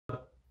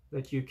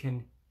that you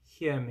can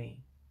hear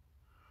me.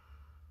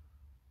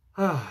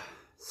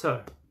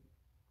 So,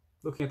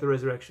 looking at the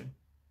resurrection.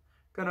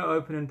 Going to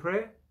open in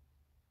prayer.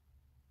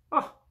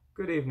 Oh,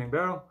 good evening,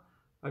 Beryl.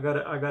 I got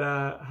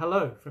a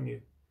hello from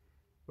you,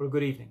 or a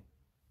good evening.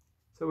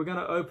 So we're going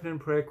to open in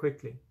prayer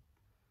quickly.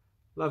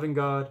 Loving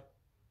God,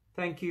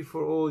 thank you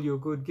for all your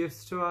good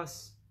gifts to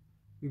us.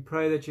 We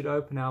pray that you'd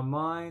open our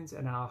minds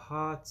and our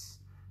hearts,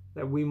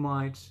 that we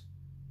might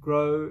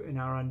grow in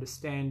our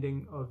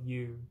understanding of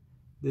you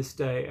this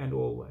day and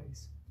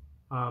always.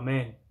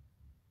 Amen.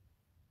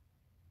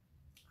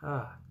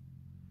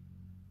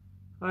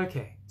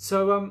 Okay,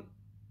 so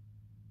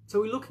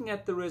we're looking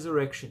at the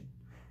resurrection,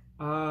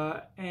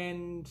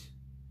 and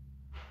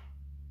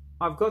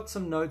I've got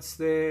some notes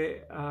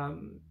there,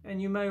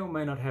 and you may or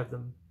may not have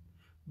them,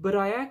 but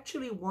I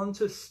actually want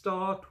to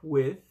start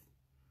with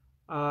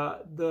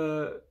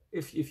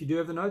if you do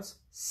have the notes,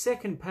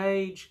 second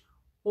page,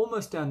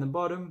 almost down the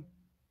bottom,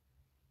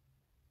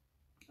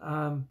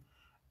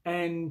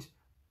 and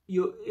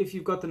if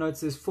you've got the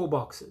notes, there's 4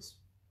 boxes.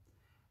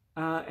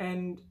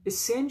 And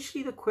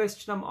essentially the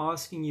question I'm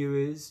asking you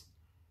is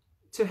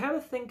to have a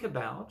think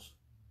about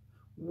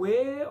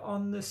where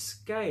on the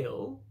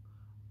scale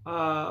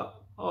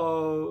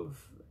of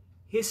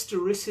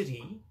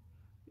historicity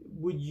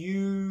would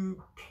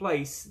you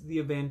place the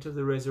event of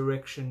the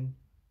resurrection.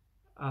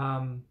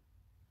 You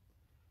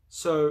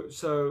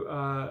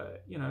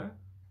know,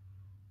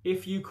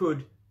 if you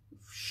could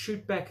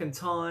shoot back in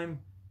time,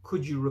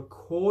 could you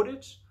record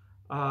it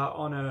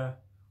on a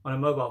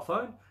mobile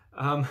phone?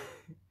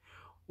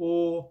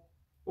 Or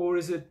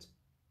is it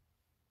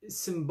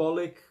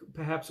symbolic,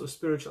 perhaps, or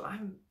spiritual? I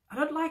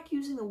don't like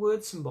using the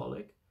word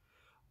symbolic,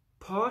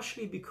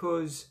 partially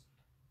because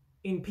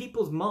in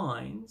people's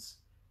minds,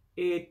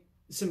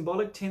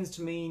 symbolic tends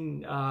to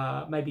mean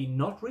maybe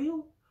not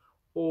real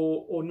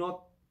or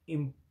not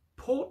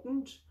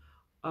important,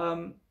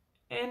 and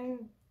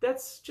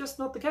that's just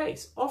not the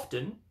case.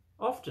 Often,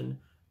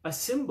 a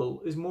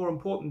symbol is more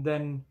important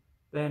than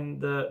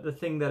the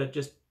thing that it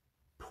just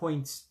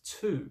points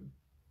to.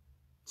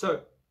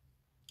 So,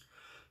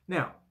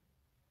 now,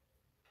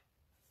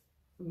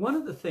 one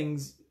of the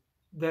things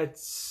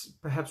that's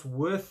perhaps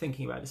worth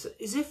thinking about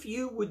is if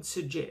you would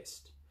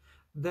suggest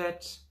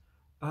that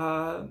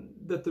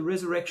that the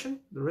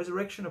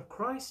resurrection of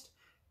Christ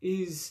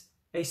is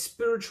a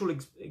spiritual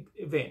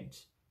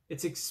event.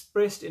 It's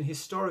expressed in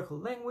historical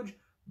language,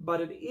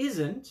 but it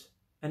isn't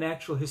an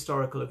actual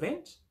historical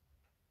event.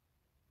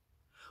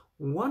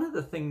 One of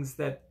the things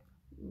that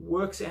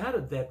works out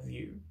of that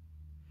view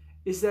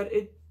is that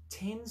it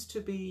tends to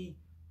be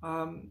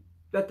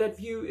that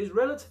view is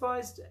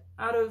relativized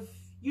out of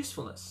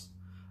usefulness.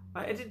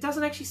 And it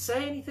doesn't actually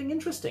say anything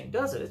interesting,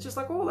 does it? It's just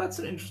like, oh, that's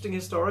an interesting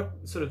historic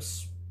sort of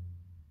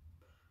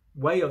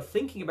way of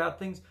thinking about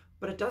things,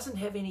 but it doesn't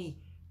have any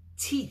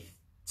teeth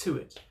to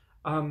it.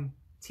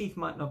 Teeth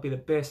might not be the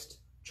best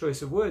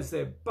choice of words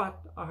there, but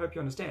I hope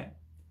you understand.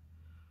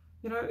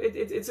 You know,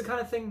 it's the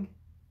kind of thing,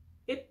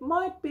 it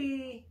might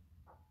be,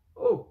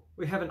 oh,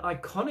 we have an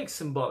iconic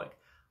symbolic.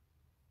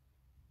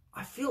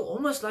 I feel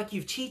almost like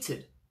you've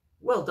cheated.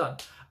 Well done.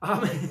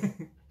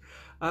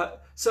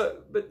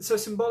 So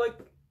symbolic,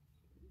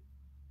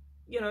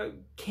 you know,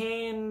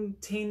 can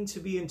tend to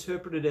be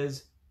interpreted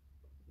as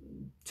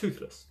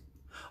toothless.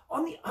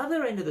 On the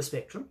other end of the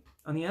spectrum,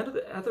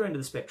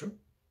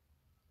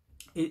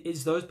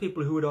 is those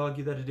people who would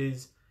argue that it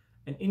is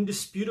an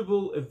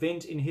indisputable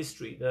event in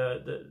history.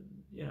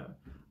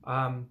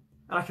 And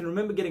I can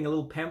remember getting a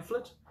little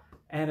pamphlet,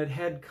 and it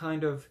had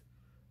kind of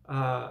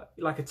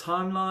like a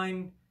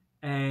timeline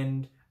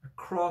and a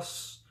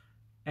cross,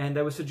 and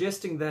they were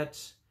suggesting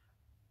that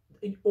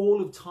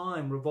all of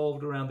time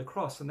revolved around the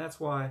cross, and that's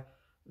why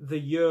the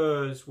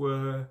years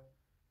were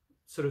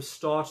sort of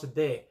started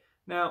there.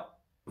 Now,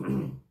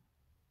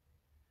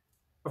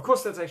 of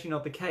course, that's actually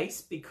not the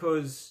case,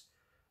 because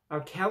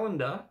our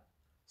calendar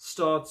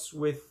starts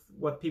with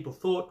what people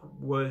thought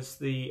was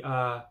the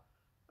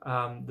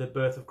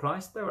birth of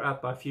Christ. They were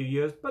out by a few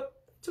years, but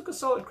took a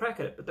solid crack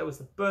at it. But that was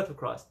the birth of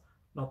Christ,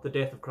 not the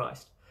death of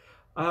Christ.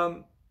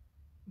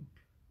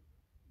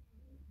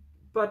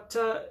 But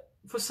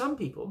for some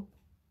people,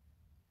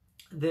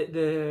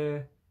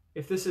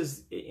 if this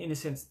is, in a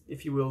sense,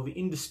 if you will, the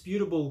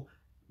indisputable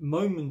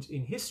moment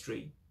in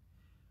history,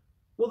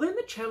 well, then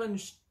the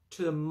challenge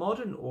to the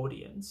modern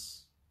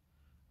audience,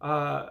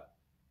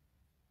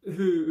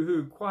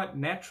 who quite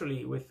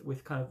naturally,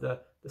 with kind of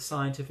the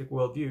scientific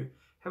worldview,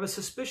 have a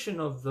suspicion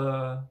of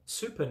the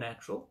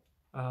supernatural.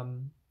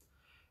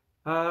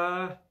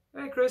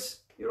 Hey,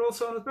 Chris, you're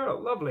also on with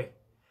Beryl. Lovely.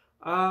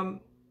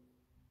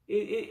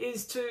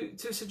 Is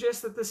to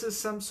suggest that this is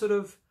some sort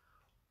of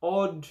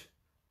odd,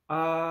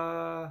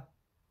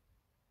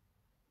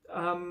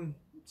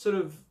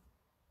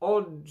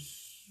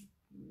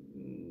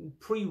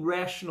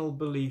 pre-rational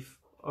belief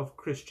of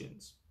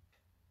Christians.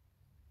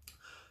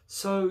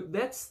 So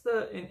that's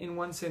in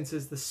one sense,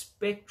 is the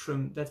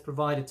spectrum that's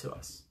provided to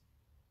us.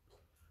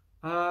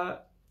 And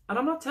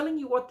I'm not telling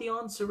you what the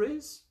answer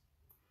is.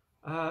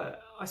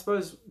 I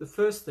suppose the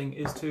first thing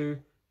is to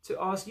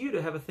ask you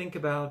to have a think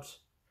about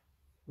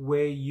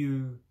where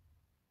you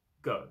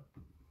go.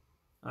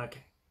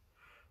 Okay,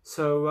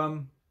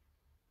 so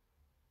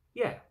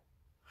yeah,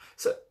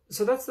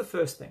 so that's the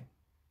first thing.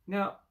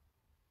 Now,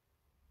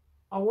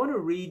 I want to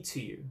read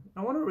to you.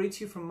 I want to read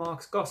to you from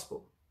Mark's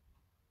Gospel.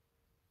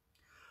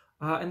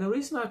 And the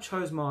reason I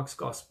chose Mark's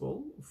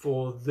Gospel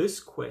for this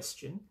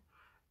question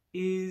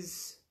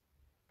is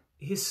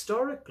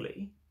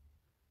historically,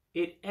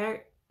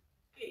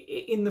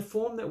 in the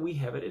form that we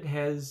have it, it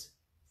has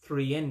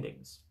 3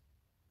 endings.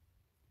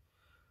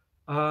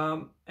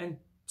 And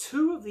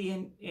 2 of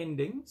the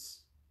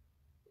endings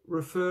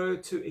refer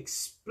to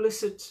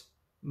explicit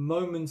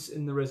moments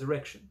in the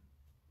resurrection.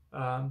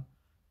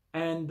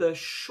 And the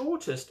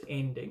shortest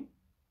ending,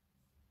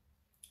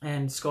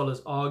 and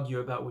scholars argue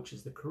about which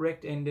is the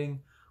correct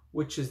ending,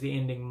 which is the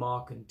ending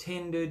Mark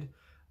intended,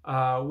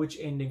 which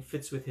ending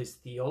fits with his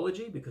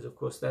theology, because of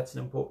course that's an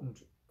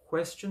important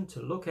question to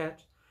look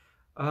at.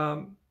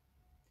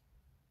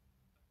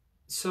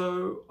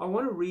 So I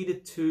want to read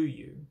it to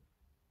you,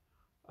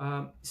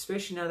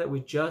 especially now that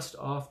we're just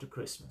after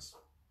Christmas.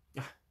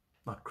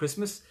 Not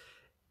Christmas,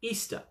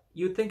 Easter.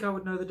 You'd think I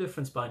would know the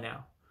difference by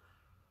now.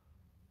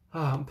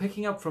 I'm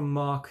picking up from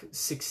Mark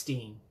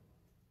 16.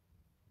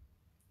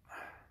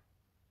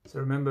 So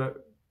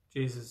remember,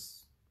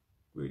 Jesus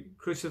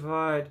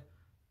crucified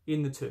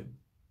in the tomb.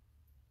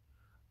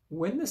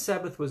 When the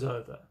Sabbath was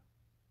over,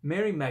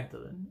 Mary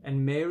Magdalene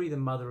and Mary the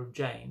mother of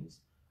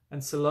James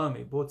and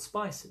Salome bought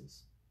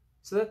spices,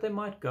 so that they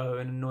might go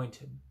and anoint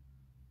him.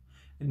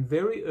 And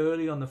very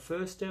early on the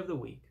first day of the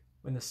week,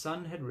 when the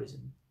sun had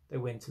risen, they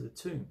went to the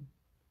tomb.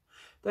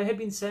 They had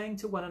been saying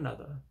to one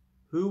another,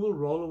 "Who will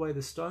roll away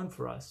the stone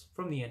for us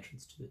from the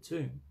entrance to the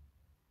tomb?"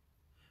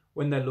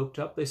 When they looked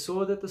up, they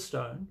saw that the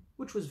stone,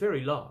 which was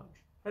very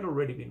large, had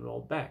already been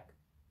rolled back.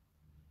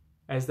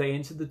 As they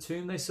entered the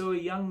tomb, they saw a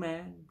young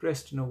man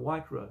dressed in a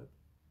white robe,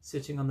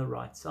 sitting on the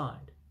right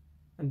side,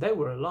 and they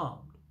were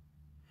alarmed.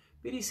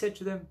 But he said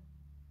to them,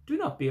 "Do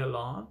not be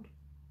alarmed.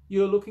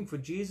 You are looking for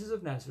Jesus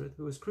of Nazareth,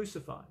 who was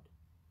crucified.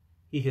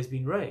 He has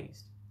been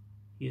raised.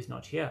 He is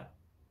not here.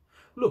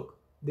 Look,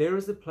 there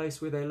is the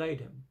place where they laid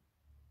him.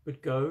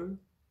 But go,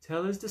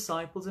 tell his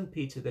disciples and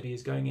Peter that he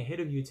is going ahead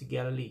of you to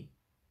Galilee.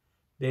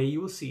 There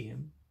you will see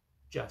him,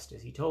 just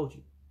as he told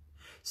you."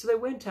 So they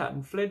went out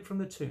and fled from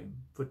the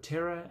tomb, for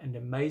terror and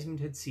amazement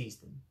had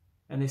seized them,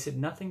 and they said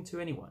nothing to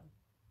anyone,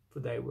 for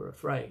they were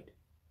afraid.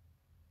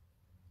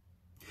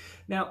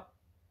 Now,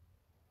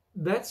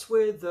 that's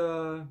where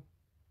the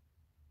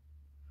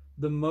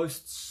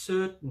most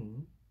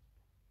certain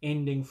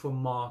ending for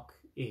Mark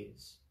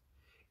is.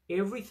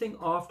 Everything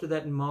after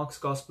that in Mark's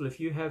Gospel, if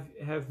you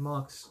have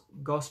Mark's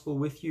Gospel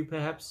with you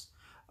perhaps,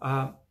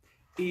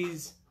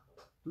 is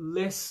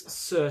less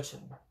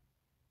certain.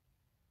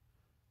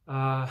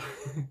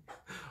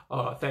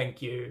 Oh,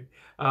 thank you.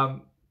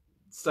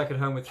 Stuck at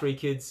home with 3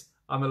 kids,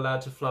 I'm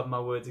allowed to flub my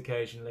words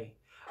occasionally.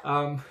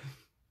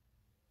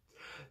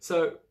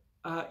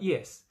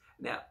 Yes.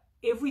 Now,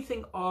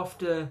 everything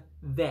after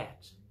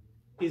that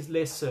is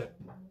less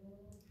certain.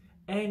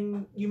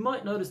 And you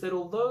might notice that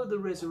although the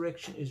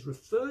resurrection is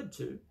referred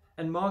to,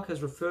 and Mark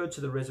has referred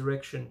to the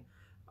resurrection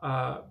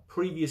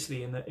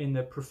previously in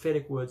the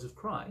prophetic words of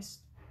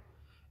Christ,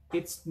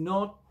 it's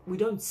not, we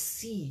don't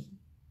see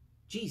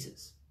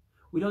Jesus.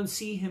 We don't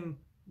see him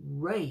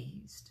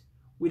raised.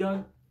 We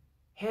don't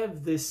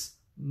have this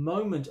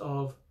moment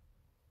of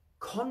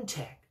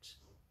contact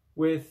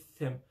with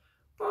him.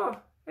 Oh,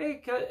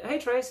 hey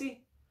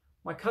Tracy,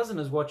 my cousin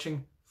is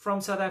watching from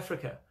South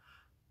Africa.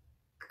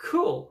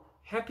 Cool.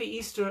 Happy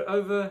Easter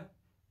over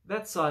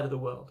that side of the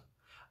world.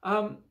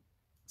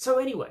 So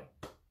anyway,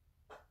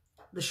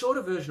 the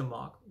shorter version of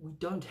Mark, we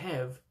don't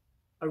have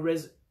an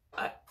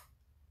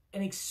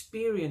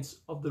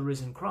experience of the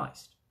risen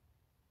Christ.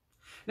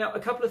 Now, a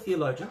couple of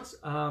theologians,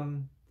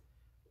 and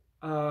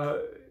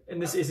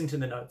this isn't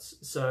in the notes,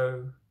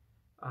 so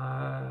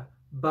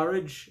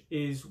Burridge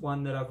is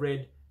one that I've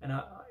read, and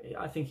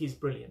I think he's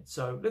brilliant.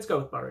 So let's go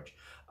with Burridge.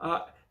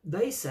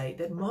 They say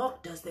that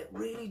Mark does that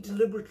really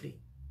deliberately,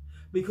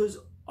 because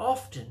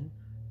often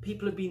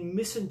people have been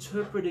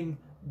misinterpreting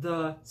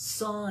the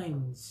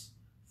signs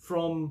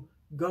from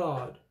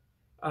God,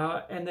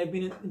 and they've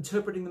been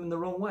interpreting them in the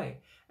wrong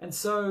way. And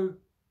so,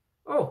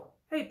 oh,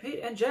 hey, Pete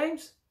and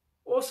James,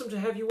 awesome to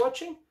have you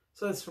watching.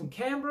 So it's from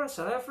Canberra,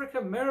 South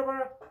Africa,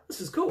 Maryborough.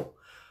 This is cool.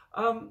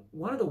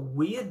 One of the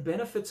weird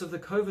benefits of the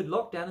COVID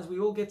lockdown is we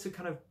all get to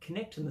kind of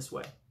connect in this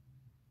way.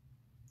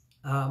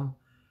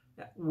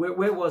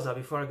 Where was I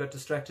before I got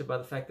distracted by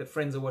the fact that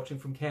friends are watching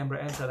from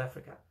Canberra and South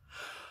Africa?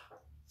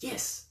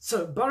 Yes,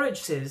 so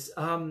Burridge says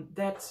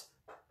that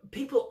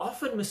people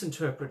often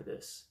misinterpret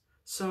this.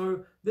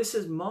 So this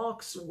is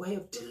Mark's way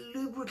of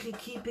deliberately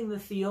keeping the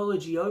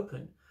theology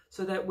open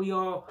so that we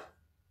are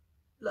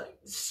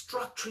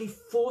structurally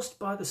forced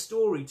by the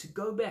story to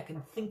go back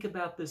and think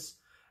about this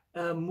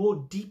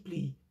more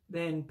deeply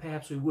than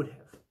perhaps we would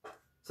have.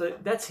 So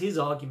that's his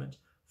argument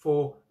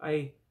for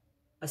a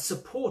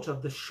support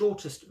of the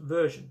shortest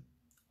version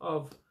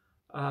of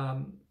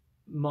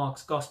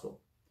Mark's gospel.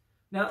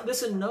 Now,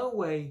 this in no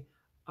way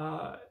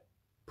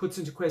puts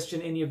into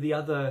question any of the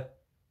other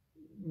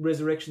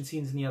resurrection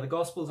scenes in the other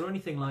gospels or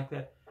anything like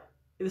that.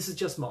 This is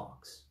just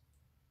Mark's.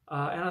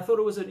 And I thought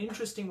it was an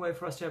interesting way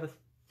for us to have a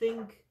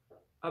think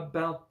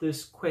about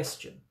this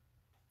question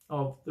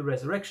of the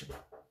resurrection.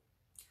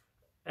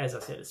 As I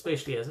said,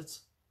 especially as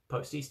it's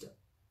post-Easter.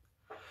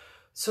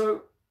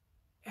 So,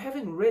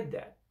 having read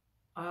that,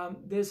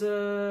 there's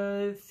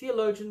a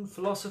theologian,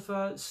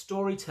 philosopher,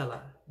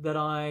 storyteller that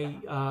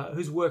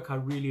whose work I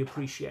really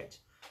appreciate.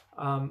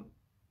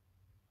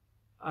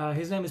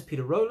 His name is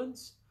Peter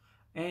Rollins,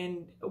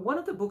 and one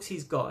of the books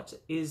he's got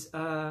is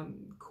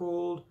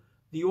called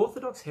The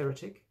Orthodox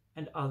Heretic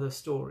and Other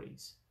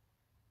Stories.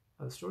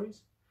 Other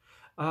Stories?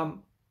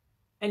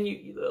 And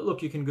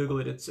you can Google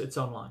it, it's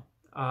online.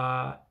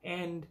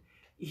 And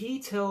he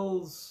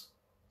tells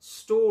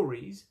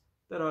stories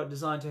that are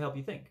designed to help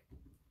you think.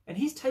 And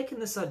he's taken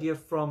this idea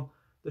from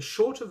the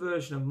shorter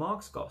version of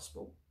Mark's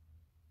Gospel,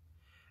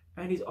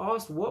 and he's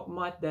asked what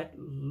might that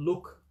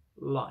look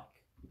like.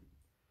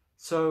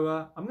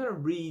 So I'm going to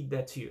read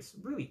that to you. It's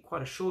really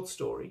quite a short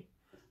story.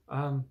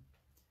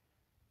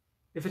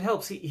 If it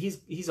helps,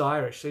 he's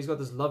Irish, so he's got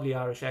this lovely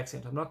Irish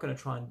accent. I'm not going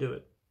to try and do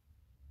it,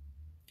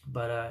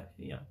 but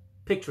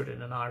picture it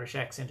in an Irish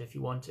accent if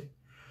you want to.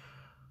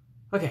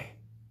 Okay.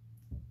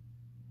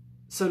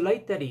 So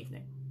late that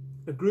evening,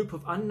 a group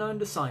of unknown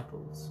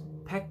disciples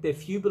packed their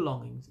few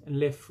belongings and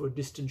left for a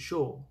distant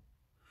shore,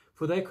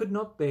 for they could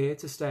not bear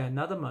to stay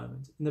another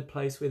moment in the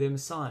place where their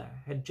Messiah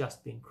had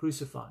just been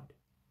crucified.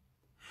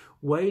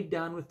 Weighed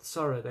down with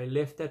sorrow, they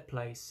left that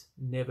place,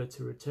 never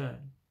to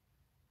return.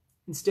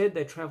 Instead,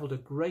 they travelled a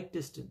great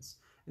distance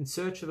in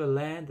search of a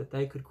land that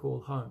they could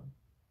call home.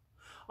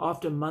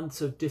 After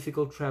months of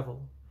difficult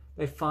travel,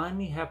 they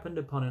finally happened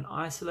upon an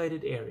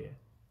isolated area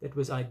that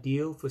was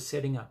ideal for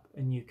setting up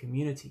a new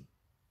community.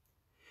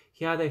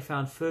 Here they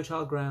found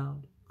fertile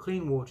ground,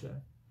 clean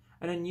water,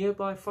 and a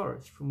nearby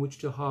forest from which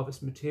to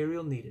harvest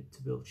material needed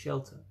to build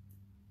shelter.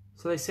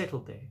 So they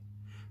settled there,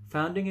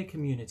 founding a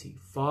community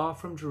far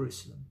from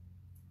Jerusalem,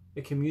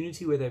 a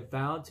community where they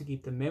vowed to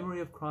keep the memory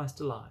of Christ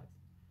alive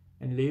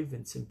and live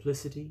in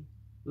simplicity,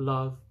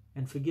 love,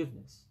 and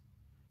forgiveness,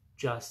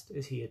 just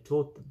as he had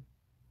taught them.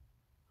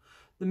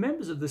 The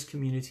members of this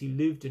community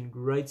lived in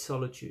great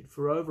solitude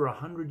for over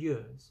 100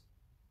 years,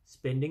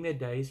 spending their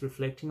days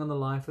reflecting on the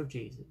life of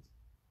Jesus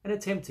and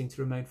attempting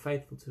to remain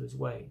faithful to his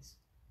ways.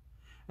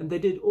 And they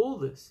did all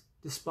this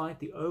despite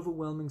the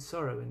overwhelming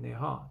sorrow in their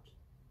heart.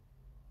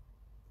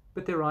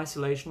 But their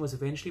isolation was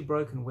eventually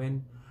broken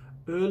when,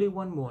 early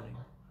one morning,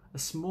 a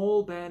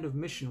small band of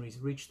missionaries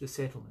reached the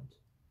settlement.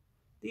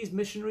 These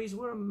missionaries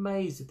were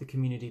amazed at the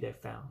community they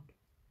found.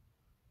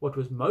 What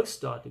was most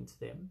startling to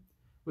them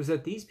was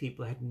that these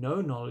people had no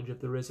knowledge of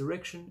the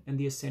resurrection and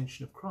the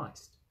ascension of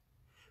Christ,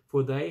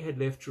 for they had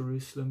left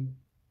Jerusalem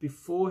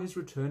before his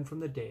return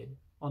from the dead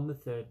on the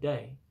third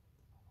day.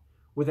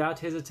 Without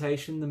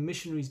hesitation, the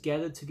missionaries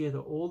gathered together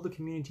all the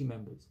community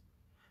members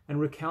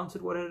and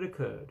recounted what had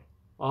occurred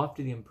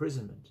after the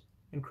imprisonment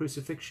and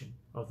crucifixion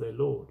of their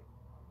Lord.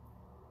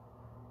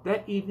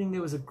 That evening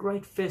there was a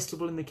great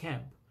festival in the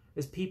camp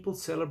as people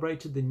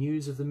celebrated the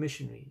news of the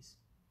missionaries.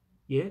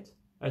 Yet,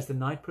 as the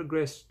night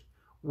progressed,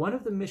 one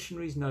of the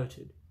missionaries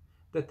noted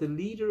that the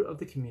leader of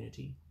the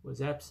community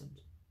was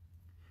absent.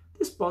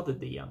 This bothered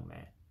the young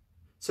man,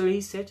 so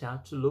he set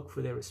out to look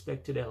for their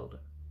respected elder.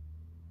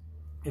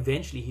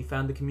 Eventually he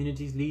found the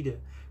community's leader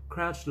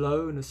crouched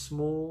low in a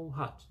small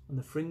hut on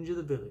the fringe of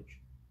the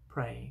village,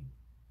 praying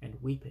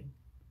and weeping.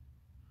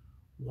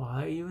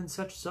 "Why are you in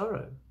such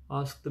sorrow?"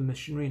 asked the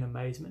missionary in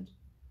amazement.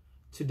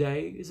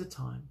 "Today is a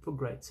time for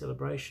great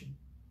celebration."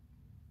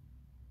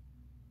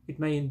 "It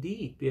may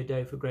indeed be a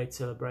day for great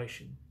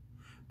celebration,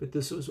 but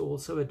this was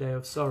also a day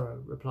of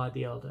sorrow," replied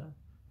the elder,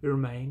 who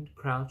remained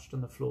crouched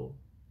on the floor.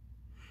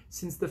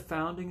 "Since the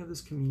founding of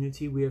this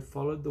community, we have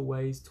followed the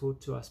ways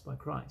taught to us by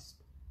Christ.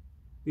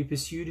 We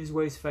pursued his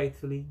ways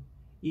faithfully,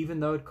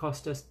 even though it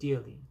cost us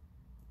dearly,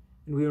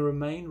 and we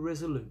remained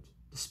resolute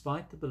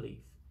despite the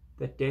belief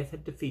that death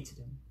had defeated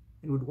him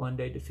and would one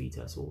day defeat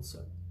us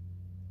also."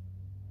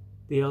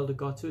 The elder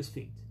got to his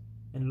feet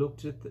and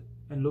looked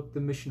the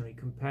missionary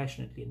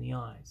compassionately in the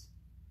eyes.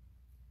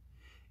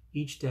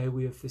 "Each day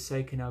we have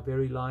forsaken our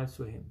very lives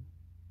for him,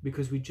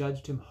 because we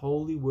judged him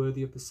wholly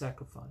worthy of the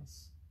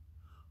sacrifice,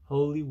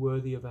 wholly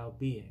worthy of our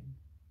being.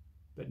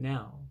 But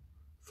now,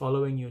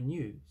 following your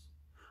news,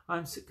 I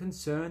am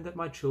concerned that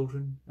my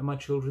children and my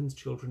children's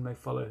children may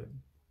follow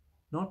him,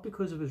 not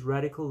because of his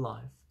radical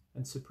life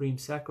and supreme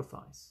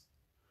sacrifice,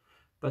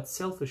 but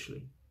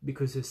selfishly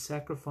because his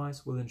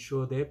sacrifice will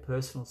ensure their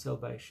personal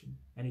salvation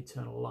and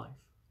eternal life."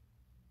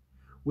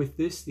 With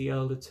this, the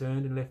elder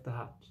turned and left the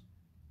hut,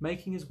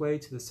 making his way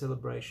to the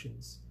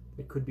celebrations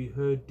that could be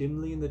heard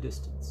dimly in the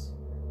distance,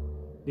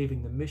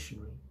 leaving the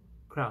missionary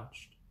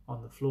crouched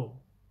on the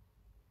floor.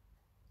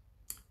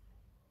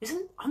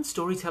 Aren't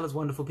storytellers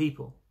wonderful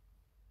people?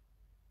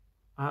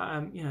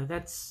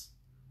 That's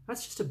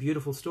just a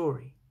beautiful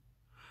story.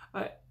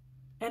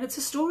 And it's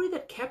a story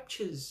that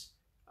captures,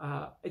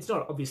 it's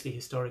not obviously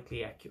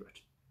historically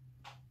accurate.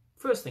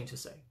 First thing to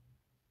say,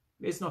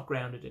 it's not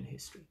grounded in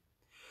history.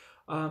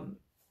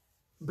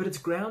 But it's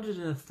grounded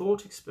in a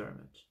thought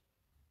experiment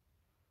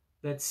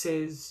that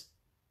says,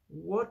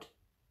 what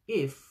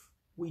if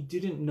we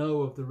didn't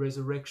know of the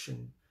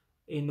resurrection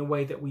in the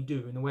way that we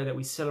do, in the way that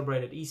we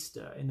celebrate at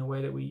Easter, in the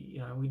way that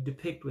we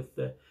depict with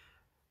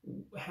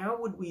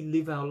how would we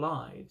live our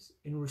lives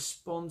in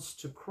response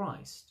to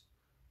Christ,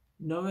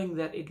 knowing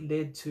that it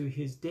led to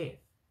his death?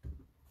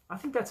 I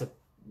think that's a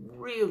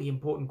really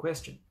important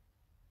question.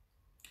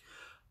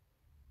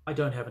 I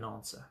don't have an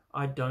answer.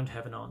 I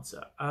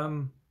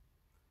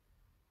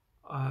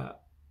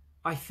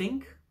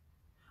think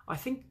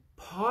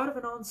part of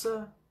an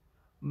answer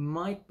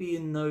might be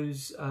in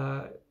those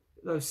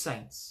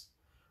saints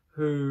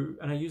who,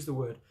 and I use the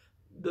word,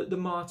 the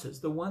martyrs,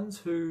 the ones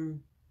who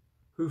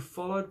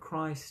followed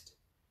Christ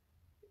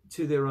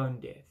to their own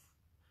death.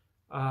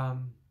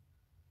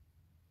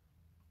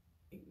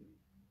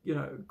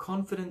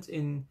 Confident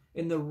in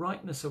the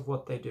rightness of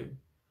what they do.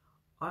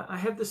 I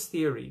have this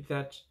theory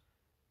that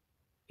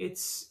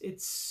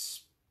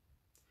it's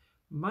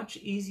much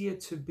easier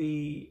to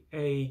be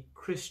a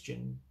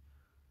Christian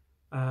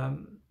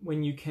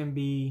when you can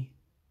be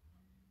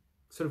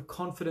sort of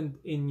confident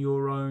in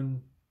your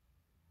own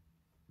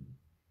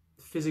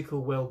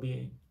physical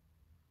well-being.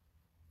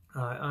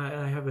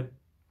 I have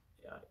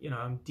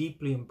I'm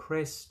deeply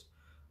impressed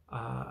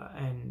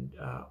and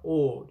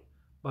awed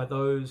by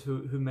those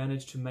who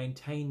manage to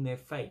maintain their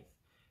faith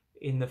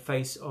in the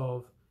face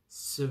of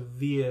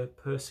severe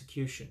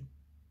persecution.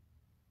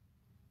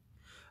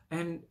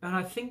 And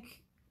I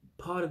think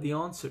part of the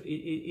answer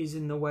is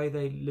in the way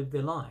they live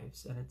their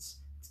lives, and it's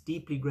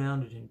deeply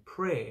grounded in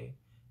prayer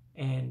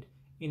and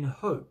in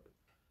hope.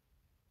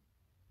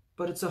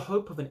 But it's a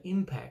hope of an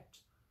impact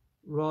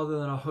rather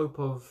than a hope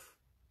of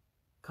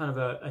kind of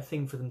a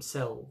thing for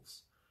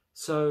themselves.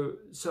 So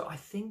I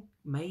think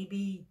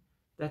maybe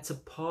that's a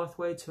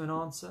pathway to an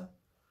answer.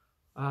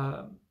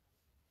 And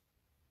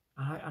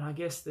I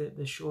guess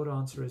the short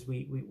answer is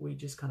we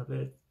just kind of let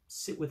it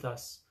sit with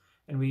us,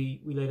 and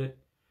we let it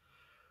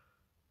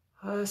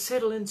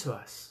settle into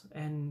us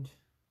and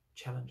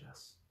challenge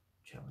us.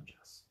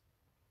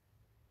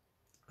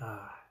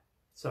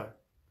 So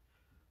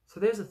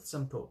there's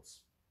some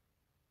thoughts.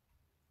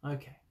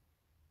 Okay.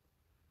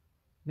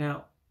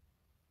 Now,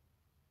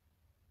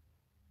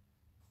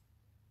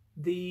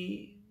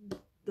 the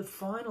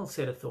final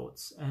set of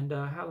thoughts, and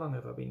how long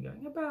have I been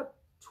going? About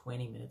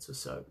 20 minutes or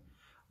so.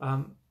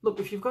 Look,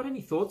 if you've got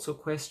any thoughts or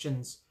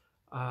questions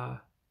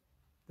that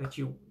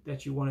you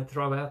want to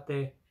throw out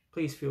there,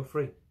 please feel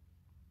free.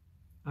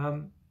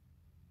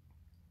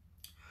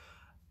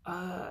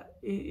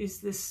 Is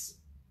this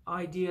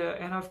idea,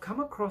 and I've come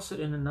across it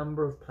in a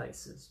number of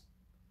places,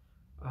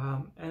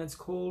 and it's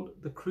called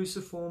the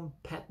cruciform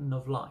pattern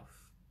of life.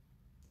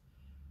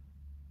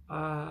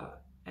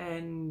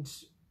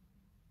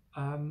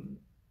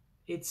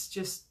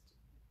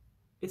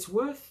 It's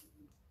worth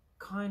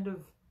kind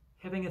of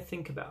having a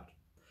think about.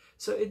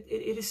 So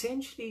it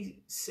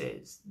essentially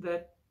says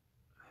that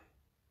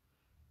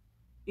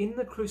in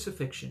the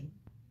crucifixion,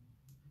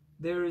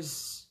 there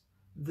is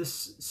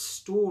this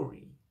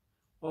story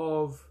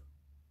of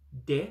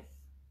death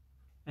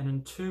and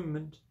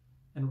entombment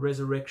and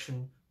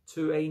resurrection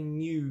to a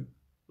new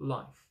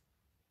life.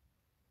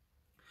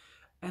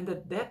 And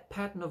that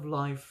pattern of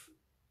life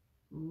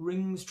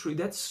rings true.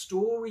 That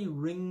story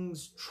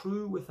rings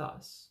true with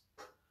us,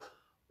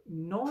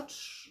 not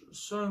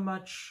so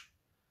much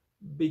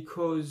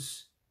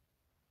because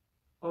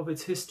of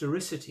its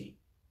historicity,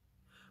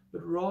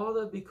 but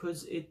rather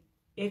because it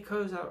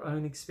echoes our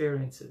own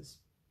experiences.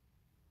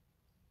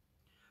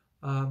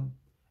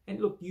 And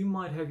look, you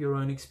might have your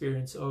own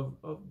experience of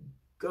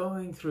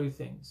going through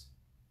things.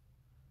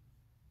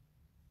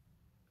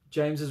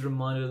 James is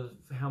reminded of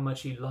how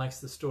much he likes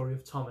the story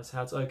of Thomas,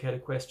 how it's okay to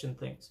question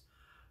things.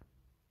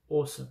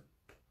 Awesome.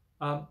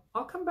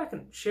 I'll come back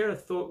and share a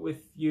thought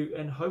with you,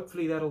 and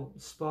hopefully that'll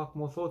spark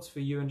more thoughts for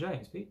you and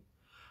James, Pete.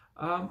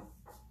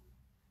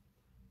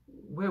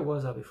 Where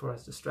was I before I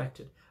was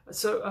distracted? But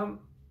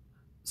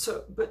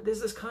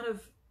there's this kind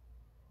of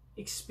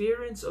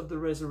experience of the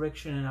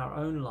resurrection in our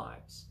own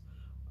lives.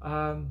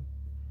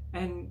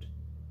 And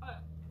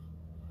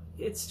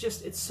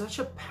it's such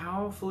a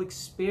powerful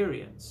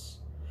experience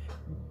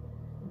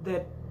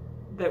that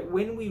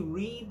when we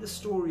read the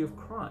story of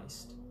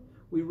Christ,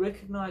 we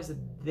recognize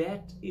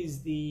that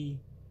is the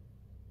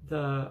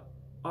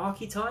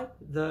archetype,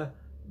 the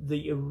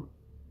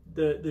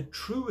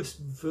truest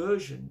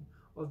version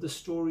of the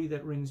story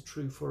that rings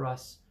true for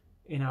us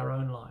in our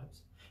own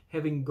lives,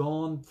 having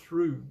gone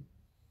through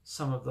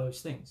some of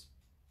those things.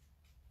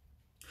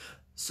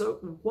 So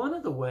one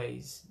of the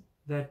ways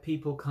that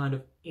people kind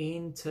of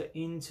enter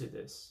into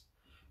this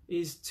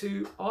is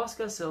to ask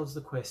ourselves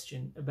the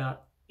question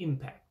about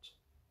impact.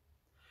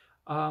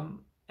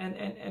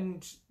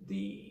 And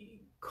the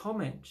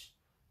comment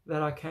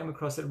that I came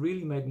across that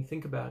really made me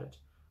think about it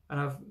and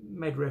I've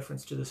made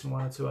reference to this in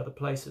one or two other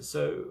places,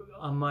 so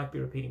I might be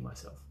repeating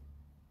myself,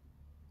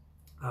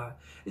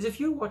 is if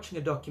you're watching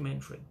a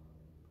documentary,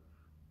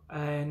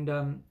 and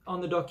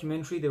on the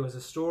documentary there was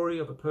a story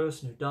of a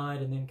person who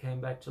died and then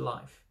came back to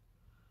life.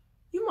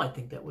 You might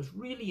think that was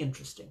really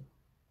interesting.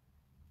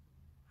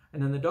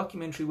 And then the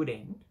documentary would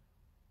end,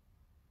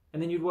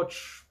 and then you'd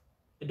watch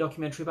a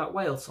documentary about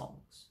whale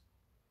songs,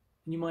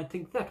 and you might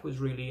think that was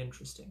really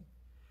interesting.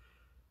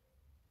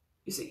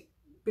 You see,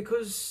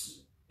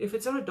 because if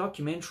it's on a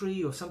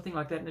documentary or something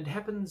like that and it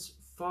happens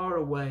far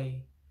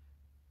away,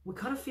 we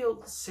kind of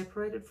feel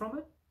separated from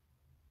it.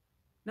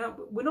 Now,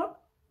 we're not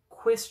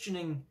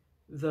questioning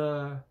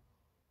the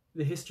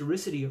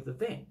historicity of the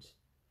event,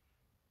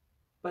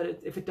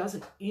 but if it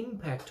doesn't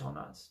impact on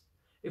us,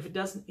 if it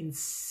doesn't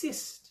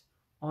insist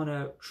on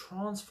a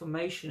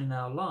transformation in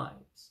our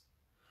lives,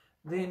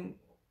 then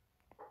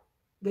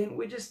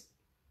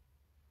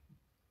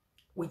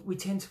we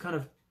tend to kind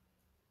of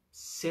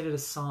set it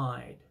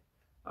aside.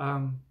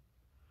 And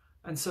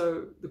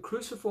so the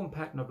cruciform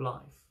pattern of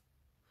life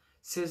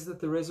says that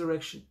the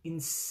resurrection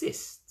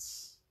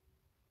insists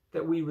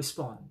that we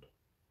respond,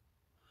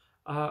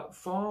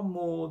 far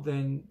more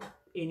than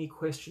any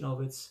question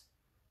of its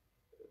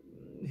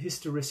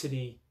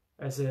historicity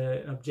as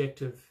an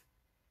objective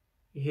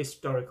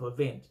historical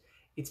event.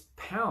 Its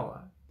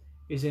power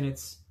is in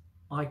its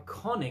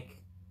iconic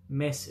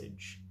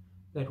message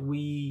that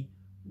we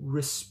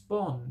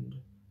respond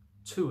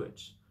to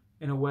it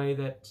in a way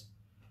that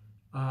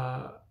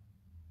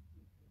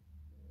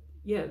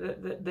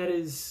that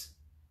is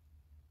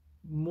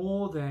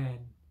more than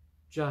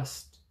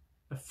just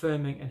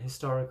affirming an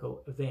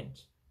historical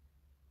event.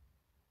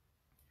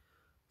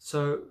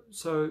 So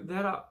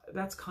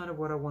that's kind of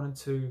what I wanted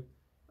to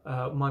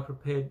my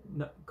prepared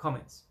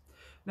comments.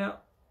 Now,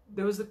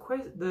 there was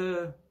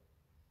the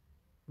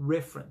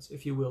reference,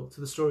 if you will,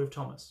 to the story of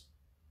Thomas,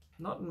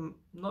 not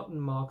in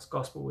Mark's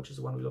Gospel, which is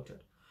the one we looked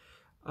at,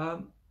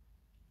 and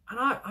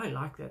I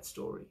like that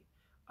story.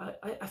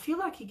 I feel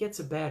like he gets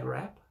a bad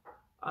rap.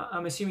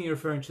 I'm assuming you're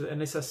referring to,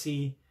 unless I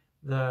see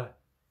the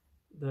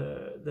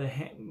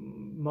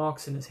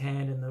marks in his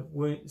hand and the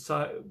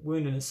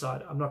wound in his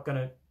side. I'm not going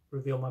to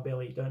reveal my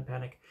belly. Don't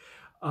panic.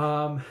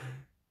 I'm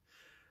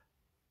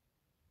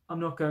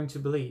not going to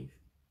believe.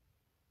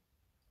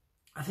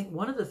 I think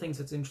one of the things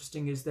that's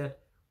interesting is that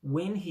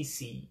when he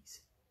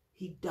sees,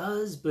 he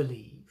does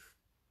believe.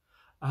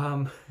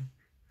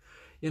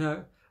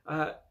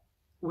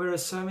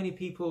 Whereas so many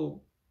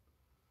people,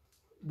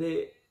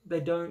 they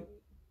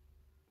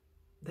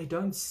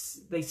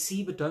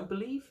see but don't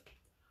believe,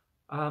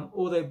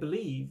 or they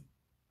believe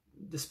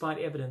despite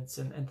evidence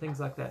and things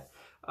like that.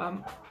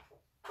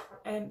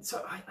 And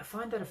so I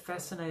find that a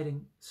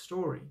fascinating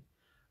story,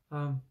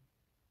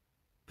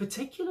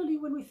 particularly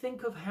when we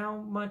think of how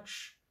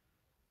much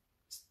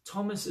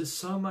Thomas is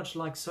so much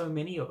like so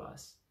many of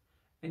us,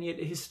 and yet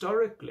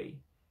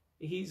historically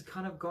he's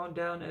kind of gone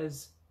down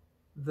as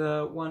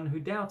the one who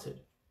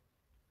doubted.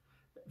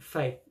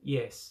 Faith,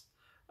 yes.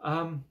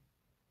 The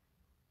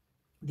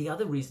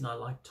other reason I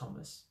like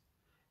Thomas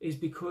is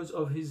because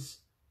of his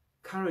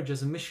courage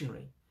as a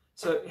missionary.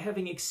 So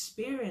having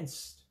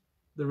experienced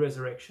the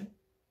resurrection,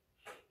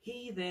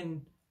 he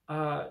then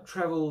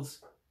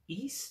travels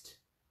east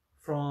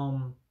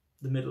from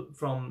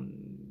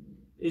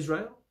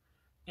Israel,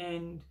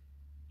 and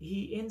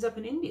he ends up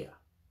in India.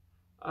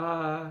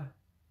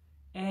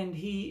 And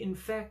he, in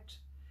fact,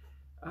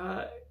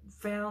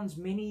 founds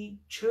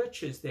many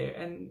churches there.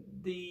 And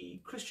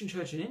the Christian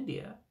church in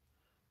India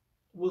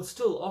will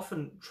still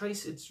often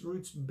trace its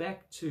roots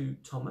back to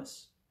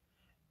Thomas,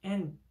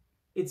 and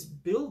its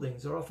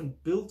buildings are often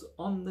built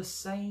on the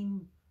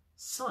same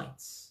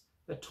sites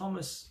that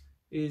Thomas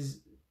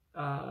is,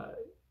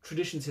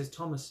 tradition says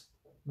Thomas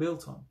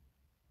built on.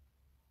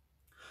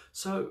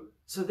 So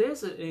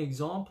there's an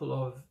example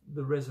of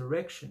the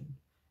resurrection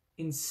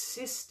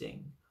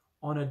insisting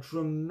on a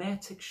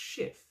dramatic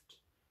shift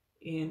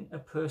in a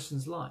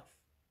person's life.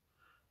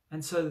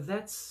 And so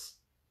that's,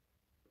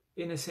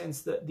 in a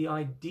sense, the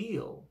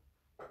ideal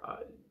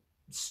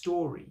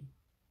story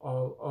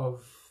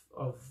of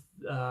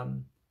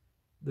the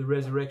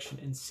resurrection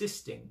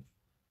insisting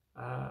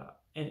an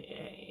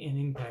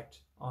impact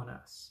on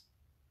us.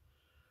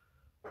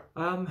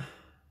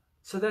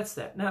 So that's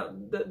that. Now,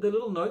 the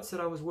little notes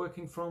that I was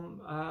working from,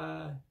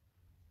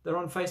 they're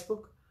on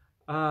Facebook.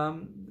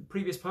 The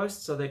previous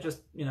posts, so they're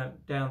just,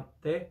 down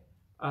there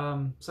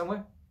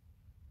somewhere.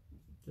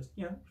 Just,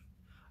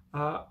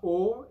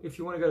 or if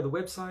you want to go to the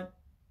website,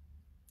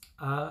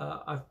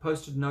 I've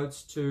posted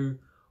notes to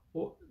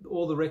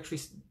all the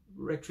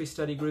rectory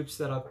study groups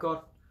that I've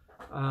got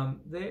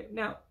there.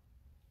 Now,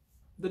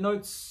 the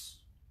notes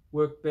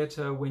work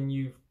better when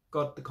you've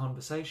got the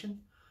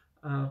conversation,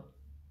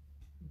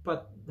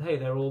 but hey,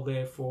 they're all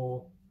there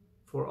for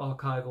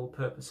archival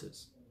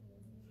purposes.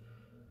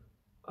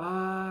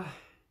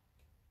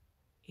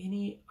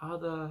 Any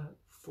other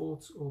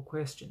thoughts or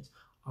questions?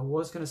 I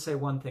was going to say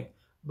one thing.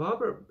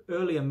 Barbara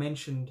earlier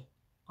mentioned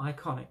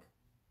iconic,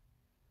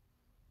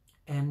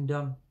 and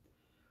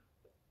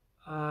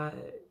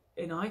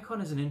an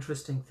icon is an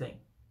interesting thing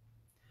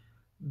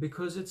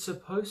because it's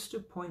supposed to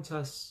point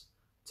us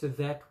to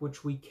that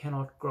which we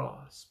cannot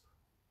grasp.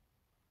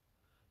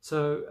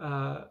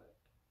 So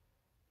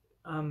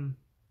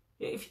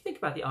if you think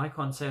about the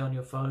icon, say, on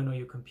your phone or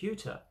your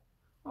computer,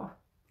 oh,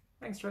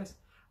 thanks, Trace.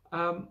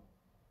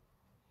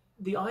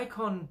 The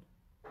icon,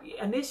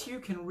 unless you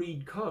can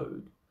read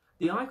code,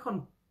 the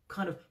icon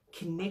kind of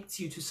connects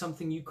you to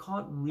something you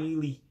can't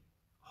really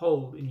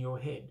hold in your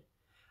head.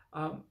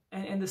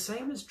 And the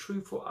same is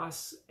true for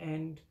us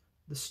and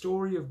the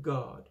story of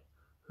God,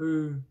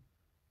 who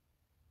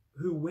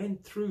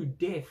went through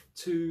death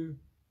to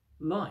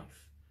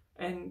life.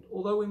 And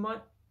although we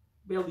might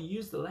be able to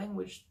use the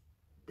language,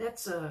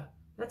 that's a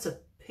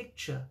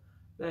picture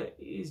that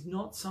is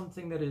not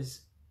something that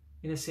is,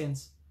 in a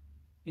sense,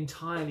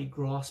 entirely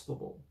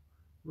graspable.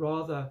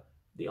 Rather,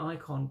 the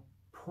icon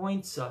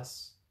points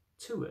us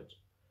to it.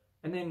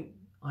 And then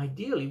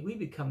ideally we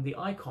become the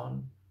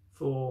icon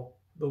for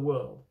the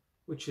world,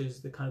 which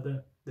is the kind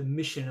of the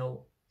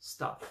missional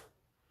stuff.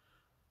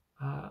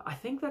 I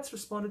think that's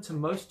responded to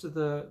most of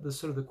the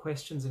sort of the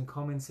questions and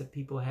comments that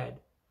people had.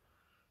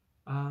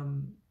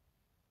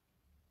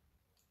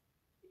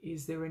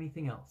 Is there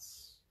anything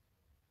else?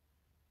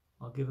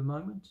 I'll give a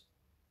moment.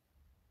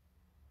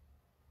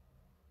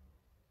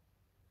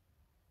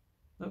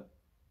 Nope.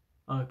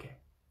 Okay.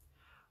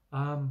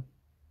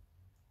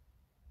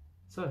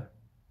 So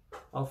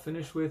I'll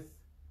finish with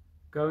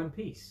go in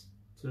peace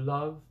to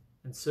love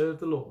and serve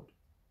the Lord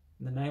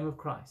in the name of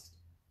Christ.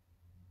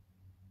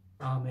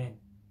 Amen.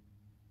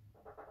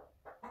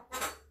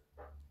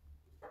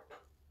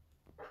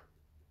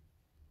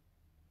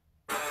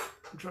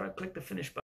 Try to click the finish button.